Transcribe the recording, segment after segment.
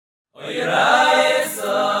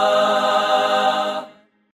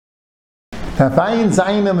Ayin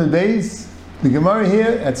Zayinim and Beis. The Gemara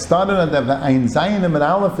here at started at Ayin Zayinim and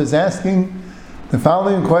Aleph is asking the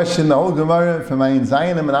following question. The whole Gemara from Ayin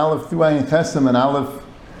Zayinim and Aleph through Ayin Chesem and Aleph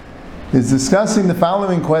is discussing the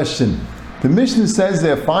following question. The Mishnah says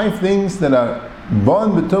there are 5 things that are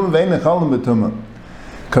bon b'tumah ve'ein nechalim b'tumah.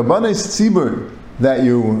 Karbanos tzibur that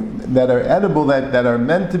are edible, that are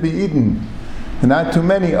meant to be eaten. And not too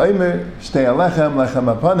many. Omer shtei alechem lechem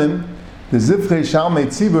apanim. The Zivchei Shalmei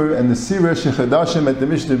Tzibur and the Sira Shechadashim that the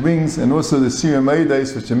Mishnah brings, and also the Sira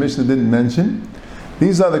Meidais, which the Mishnah didn't mention.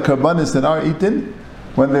 These are the karbanis that are eaten.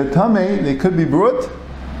 When they're tamei, they could be brought,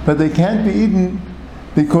 but they can't be eaten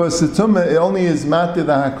because the tumah only is mati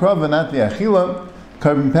the hakrav and not the achila.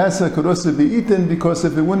 Karban Pesach could also be eaten because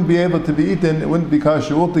if it wouldn't be able to be eaten, it wouldn't be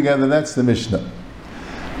kosher altogether. That's the Mishnah.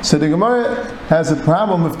 So the Gemara has a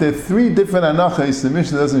problem if there are 3 different anachos. The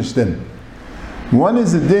Mishnah doesn't stim. One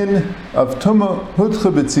is the din of Tumah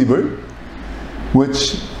Hutcha B'tzibur,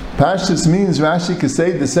 which Pashtus means, Rashi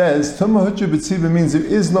Keseda says, Tumah Hutcha B'tzibur means there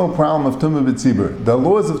is no problem of Tumah B'tzibur. The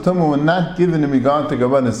laws of Tumah were not given in regard to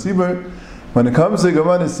Gavanas Tzibur. When it comes to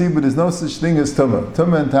Gavanas Tzibur, there's no such thing as Tumah.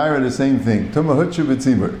 Tumah and Tyra are the same thing. Tumah Hutcha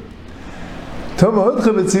B'tzibur. Tumah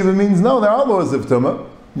Hutcha B'tzibur means, no, there are laws of Tumah.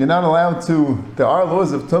 You're not allowed to, there are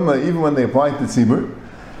laws of Tumah even when they apply to Tzibur.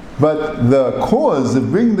 But the cause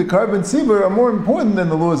of bringing the carbon tzibur are more important than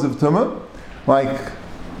the laws of Tumah. Like,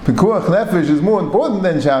 Pekuach Nefesh is more important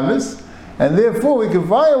than Shabbos, and therefore we can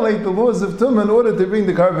violate the laws of Tumah in order to bring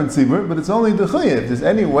the carbon tzibur, but it's only the Chiyah. If there's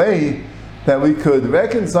any way that we could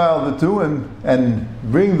reconcile the two and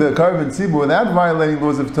bring the carbon tzibur without violating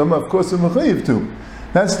laws of Tumah, of course we're Mechayiv too.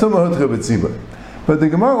 That's Tumah Hutcha B'tzibur. But the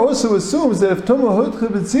Gemara also assumes that if Tumah Hutcha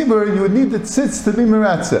B'tzibur, you would need the tzitz to be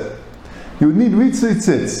meratzeh. You would need ritzui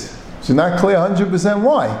tzitz. It's not clear 100%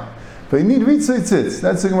 why, but you need ritzui tzitz.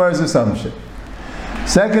 That's the Gemara's assumption.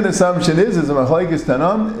 Second assumption is a machlokes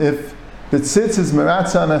tanam, if the tzitz is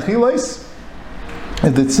meratza on achilais,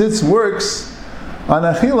 if the tzitz works on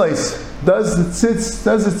achilais, does the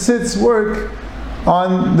tzitz work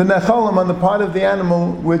on the nechalim, on the part of the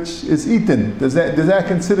animal which is eaten? Does that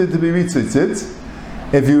consider to be ritzui tzitz?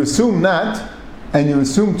 If you assume not, and you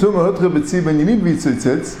assume tumah hutcha b'tzibur and you need ritzui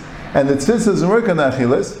tzitz, and the tzitz doesn't work on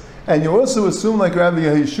achilas, and you also assume like Rabbi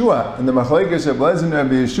Yeshua and the machlokes of Rabbi and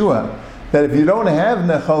Rabbi Yeshua, that if you don't have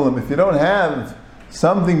nechalim, if you don't have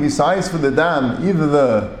something besides for the dam, either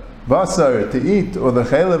the basar to eat or the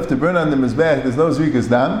chaylev to burn on the mizbech, there's no zrikas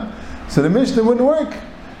dam, so the Mishnah wouldn't work,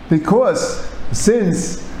 because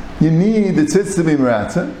since you need the tzitz to be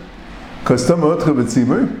meratzah, because tumah hutcha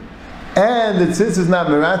b'tzibur, and the tzitz is not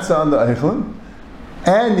meratzah on the eichlim,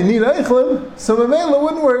 and you need eichlim, so Mamela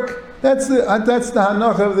wouldn't work. That's the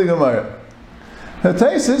hanach of the Gemara. The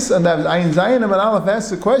Taisis and Ayin Zayinim and Aleph asks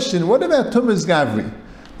the question: what about Tumah's Gavri?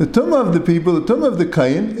 The Tumah of the people, the Tumah of the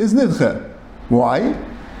Kayin is Nidcha. Why?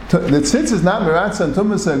 The tzitz is not Meratza on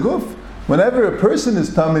Tumah's Aguf. Whenever a person is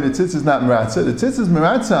Tumah, the tzitz is not Meratza. The tzitz is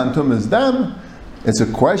Meratza on Tumah's Dam. It's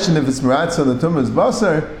a question if it's Meratza on the Tumah's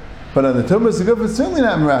Basar, but on the Tumah's Aguf it's certainly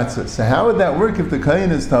not Meratza. So how would that work if the Kayin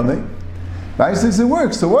is Tumah? Rashi says it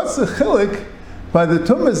works. So what's the chilik? By the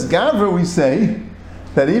Tumah's Gavra we say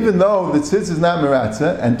that even though the tzitz is not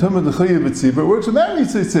Meratza and Tumah D'chiyah B'tzibur works without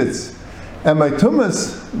ritzui tzitz, and by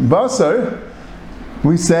Tumah's Basar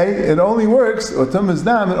we say it only works, or Tumah's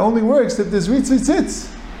Dam, it only works if there's ritzui tzitz.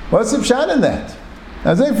 What's the pshat in that?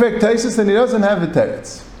 As a fact, Taisus, and he doesn't have a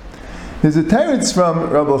teretz. There's a teretz from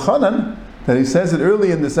Rabbi Chanan that he says it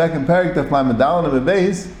early in the second parak of Lamadal and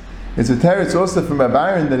Beis. It's a teretz also from Rabbi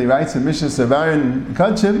Aharon that he writes in Mishnah Aharon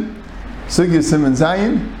Kachim, Sugya Simon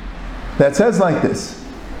Zayin, that says like this: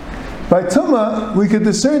 by Tumah we could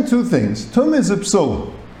discern 2 things. Tumah is a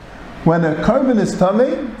psul. When a carbon is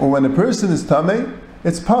tamei, or when a person is tamei,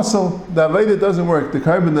 it's pasul. The aveda doesn't work. The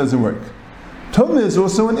carbon doesn't work. Tumah is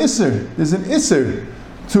also an isser. There's an isser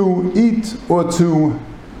to eat or to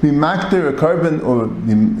be makter a carbon or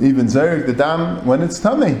even zarek the dam when it's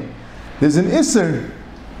tamei. There's an isser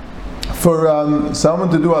for someone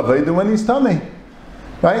to do aveda when he's tamei.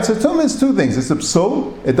 Right? So tumah is 2 things. It's a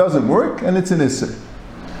psul, it doesn't work, and it's an isser.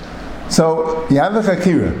 So you have a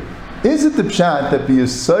chakira. Is it the pshat that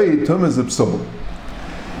b'yisai tumah is a psul?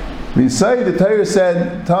 B'yisai the Torah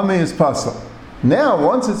said tamei is pasul. Now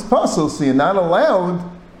once it's pasul, so you're not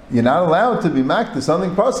allowed to be makter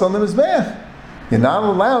something pasul on the mizbech. You're not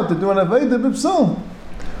allowed to do an aveda b'psul.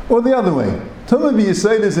 Or the other way. Tumah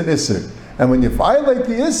b'yisai is an isser. And when you violate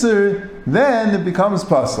the isser, then it becomes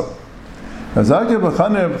pasul. Now,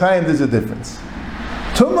 there's a difference.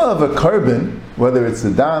 Tumah of a carbon, whether it's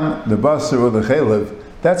the dam, the basar, or the chaylev,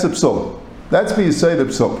 that's a psul. That's be Yisayid a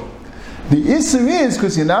psul. The Isser is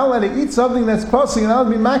because you're not allowed to eat something that's possible, you're not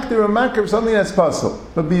allowed to be makter or makar of something that's possible.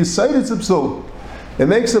 But be Yisayid it's a psul. It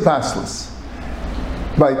makes a pasless.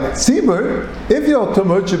 By tzibur, if you're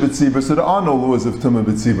tumah hutche b'tzibur, so there are no laws of tumah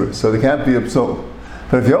b'tzibur, so there can't be a psul.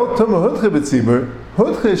 But if you're tumah hutche b'tzibur,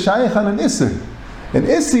 hutche is shaykh on an Isser. In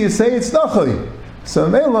Isser you say it's nachai. So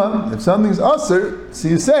Mela, if something's Aser, so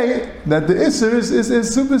you say that the Isser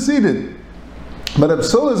is superseded. But a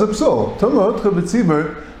psul is a psul. Tumah hutche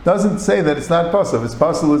b'tzibur doesn't say that it's not possible. If it's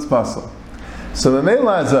possible, it's possible. So the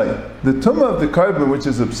Mela azay, the tumah of the carbon, which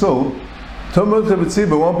is a psul, tumah hutche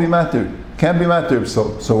b'tzibur won't be mattered. Can't be matter of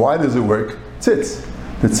psul. So why does it work? Tzitz.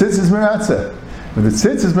 The tzitz is meratzeh. If the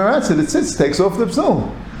tzitz is meratzeh, the tzitz takes off the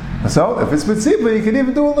psul. So if it's b'tzibur, you can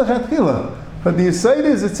even do all the chatchila. But the Yisayid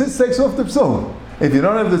is the tzitz takes off the psul. If you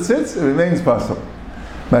don't have the tzitz, it remains possible.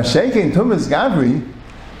 Mashekin tumas gavri,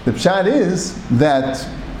 the pshat is that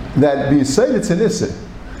the Yisayid it's an Isser.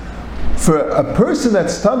 For a person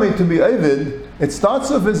that's tummy to be Ovid, it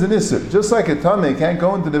starts off as an Isser. Just like a tummy can't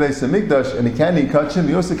go into the Beis HaMikdash and he can't eat kachim,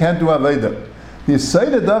 he also can't do Aveda. The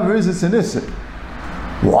Yisayid davar is it's an Isser.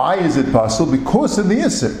 Why is it possible? Because of the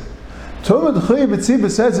Isser. Tumah d'chuy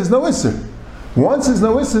b'tzibur says there's no Isser. Once there's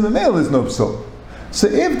no Isser, the male is no psul. So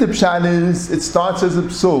if the pshat is, it starts as a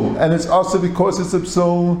psul, and it's also because it's a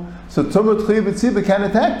psul, so Tumah d'chuy b'tzibur can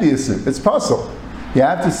attack the Isser. It's possible. You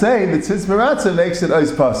have to say that tzitz meratzah makes it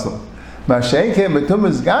ois possible. Mashenke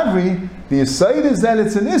betumas gavri, the Yisayid is that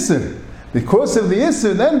it's an Isser. Because of the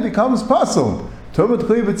Isser, then it becomes possible. Tumah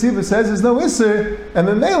d'chuy b'tzibur says there's no Isser, and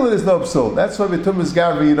the male is no psul. That's why betumas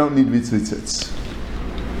gavri you don't need vitzvitzitz.